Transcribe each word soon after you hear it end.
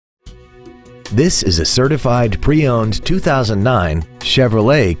This is a certified pre-owned 2009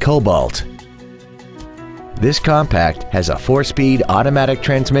 Chevrolet Cobalt. This compact has a 4-speed automatic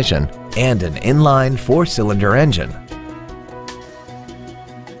transmission and an inline 4-cylinder engine.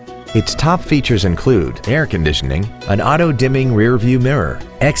 Its top features include air conditioning, an auto-dimming rear-view mirror,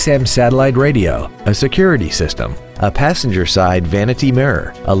 XM satellite radio, a security system, a passenger side vanity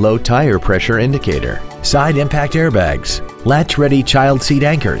mirror, a low tire pressure indicator, side impact airbags, latch-ready child seat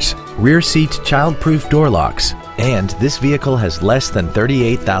anchors, rear seat child-proof door locks, and this vehicle has less than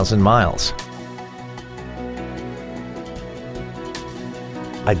 38,000 miles.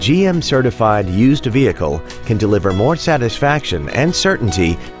 A GM-certified used vehicle can deliver more satisfaction and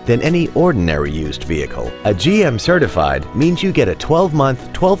certainty than any ordinary used vehicle. A GM-certified means you get a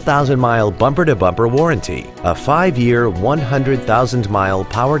 12-month, 12,000-mile bumper-to-bumper warranty, a 5-year, 100,000-mile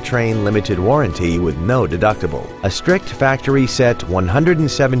powertrain limited warranty with no deductible, a strict factory-set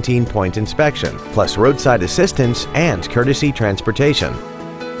 117-point inspection, plus roadside assistance and courtesy transportation.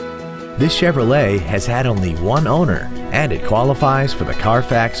 This Chevrolet has had only one owner, and it qualifies for the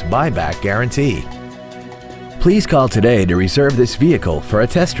Carfax buyback guarantee. Please call today to reserve this vehicle for a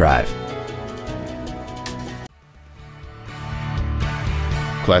test drive.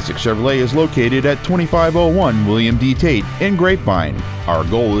 Classic Chevrolet is located at 2501 William D Tate in Grapevine. Our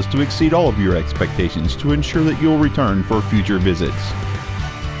goal is to exceed all of your expectations to ensure that you'll return for future visits.